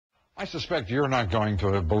I suspect you're not going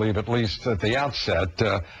to believe, at least at the outset,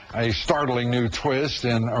 a startling new twist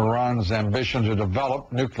in Iran's ambition to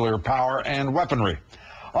develop nuclear power and weaponry.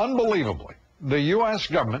 Unbelievably, the U.S.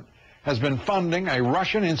 government has been funding a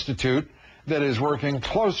Russian institute that is working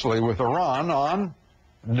closely with Iran on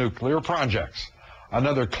nuclear projects.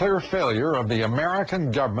 Another clear failure of the American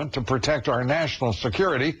government to protect our national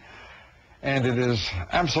security, and it is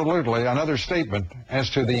absolutely another statement as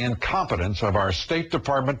to the incompetence of our State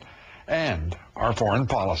Department and our foreign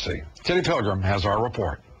policy. Kitty Pilgrim has our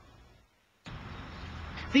report.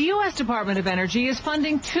 The U.S. Department of Energy is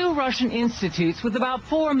funding 2 Russian institutes with about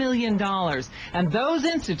 $4 million, and those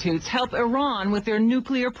institutes help Iran with their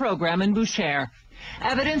nuclear program in Bushehr.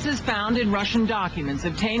 Evidence is found in Russian documents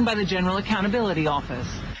obtained by the General Accountability Office.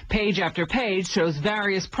 Page after page shows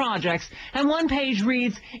various projects, and one page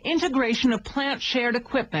reads, "Integration of plant shared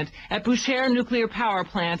equipment at Bushehr Nuclear Power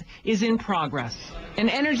Plant is in progress." An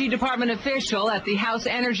Energy Department official at the House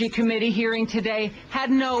Energy Committee hearing today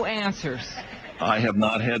had no answers. I have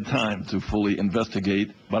not had time to fully investigate,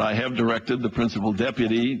 but I have directed the principal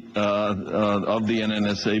deputy of the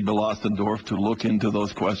NNSA, Bill Ostendorf, to look into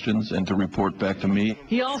those questions and to report back to me.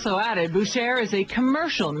 He also added Bushehr is a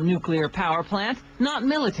commercial nuclear power plant, not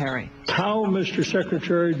military. How, Mr.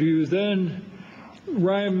 Secretary, do you then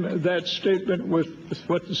rhyme that statement with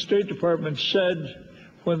what the State Department said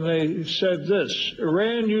when they said this: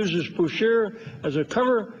 Iran uses Bushehr as a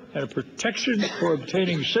cover and a protection for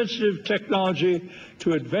obtaining sensitive technology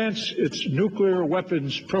to advance its nuclear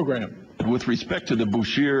weapons program? With respect to the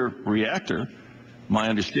Bushehr reactor, my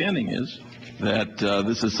understanding is that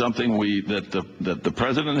this is something that the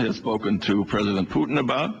President has spoken to President Putin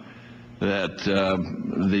about, that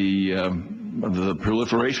the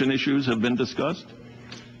proliferation issues have been discussed,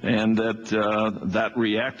 and that that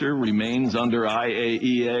reactor remains under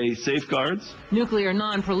IAEA safeguards. Nuclear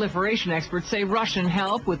non-proliferation experts say Russian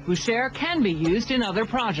help with Bushehr can be used in other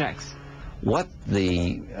projects. What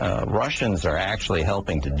the Russians are actually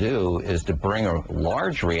helping to do is to bring a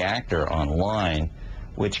large reactor online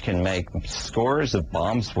which can make scores of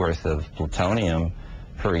bombs worth of plutonium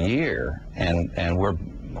per year, and we're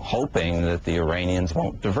hoping that the Iranians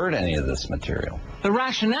won't divert any of this material. The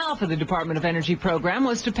rationale for the Department of Energy program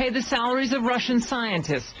was to pay the salaries of Russian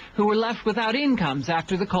scientists who were left without incomes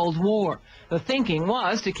after the Cold War. The thinking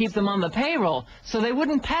was to keep them on the payroll so they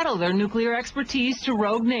wouldn't peddle their nuclear expertise to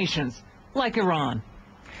rogue nations like Iran.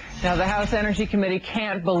 Now, the House Energy Committee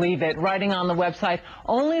can't believe it, writing on the website,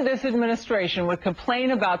 only this administration would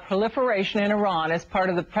complain about proliferation in Iran as part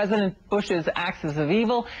of the President Bush's axis of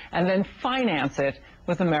evil and then finance it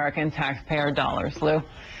with American taxpayer dollars. Lou?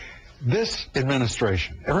 This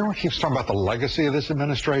administration, everyone keeps talking about the legacy of this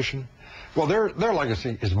administration. Well, their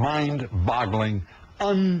legacy is mind-boggling,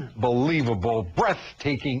 unbelievable,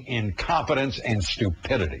 breathtaking incompetence and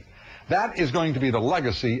stupidity. That is going to be the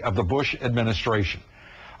legacy of the Bush administration.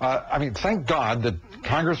 I mean, thank God that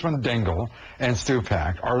Congressman Dingell and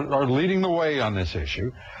Stupak are leading the way on this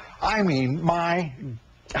issue. I mean,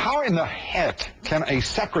 how in the heck can a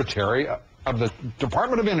secretary of the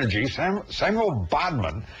Department of Energy, Samuel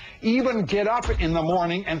Bodman, even get up in the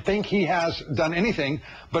morning and think he has done anything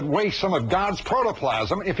but waste some of God's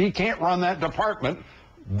protoplasm if he can't run that department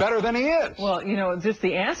better than he is? Well, you know, just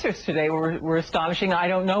the answers today were astonishing. I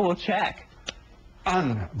don't know. We'll check.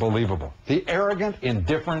 Unbelievable. The arrogant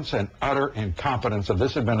indifference and utter incompetence of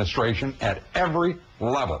this administration at every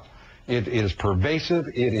level. It is pervasive,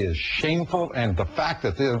 it is shameful, and the fact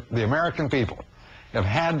that the American people have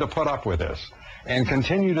had to put up with this and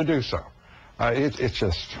continue to do so, it's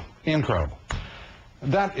just incredible.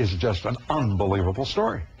 That is just an unbelievable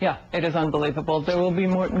story. Yeah, it is unbelievable. There will be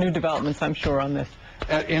more new developments, I'm sure, on this.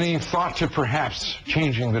 Any thought to perhaps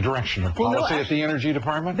changing the direction of policy at the Energy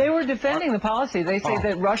Department? They were defending the policy. They say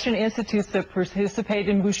that Russian institutes that participate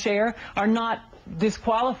in Bushehr are not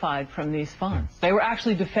disqualified from these funds. They were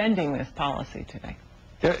actually defending this policy today.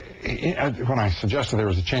 When I suggested there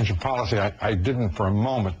was a change of policy, I didn't for a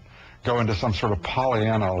moment go into some sort of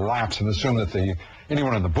Pollyanna lapse and assume that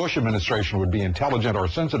anyone in the Bush administration would be intelligent or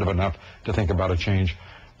sensitive enough to think about a change.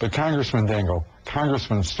 But Congressman Dingell,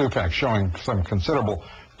 Congressman Stupak showing some considerable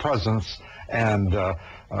presence and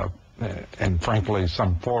frankly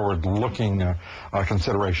some forward-looking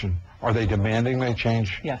consideration. Are they demanding they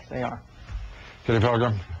change? Yes, they are. Kitty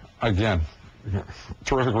Pilgrim, again,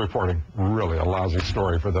 terrific reporting. Really a lousy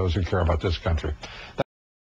story for those who care about this country.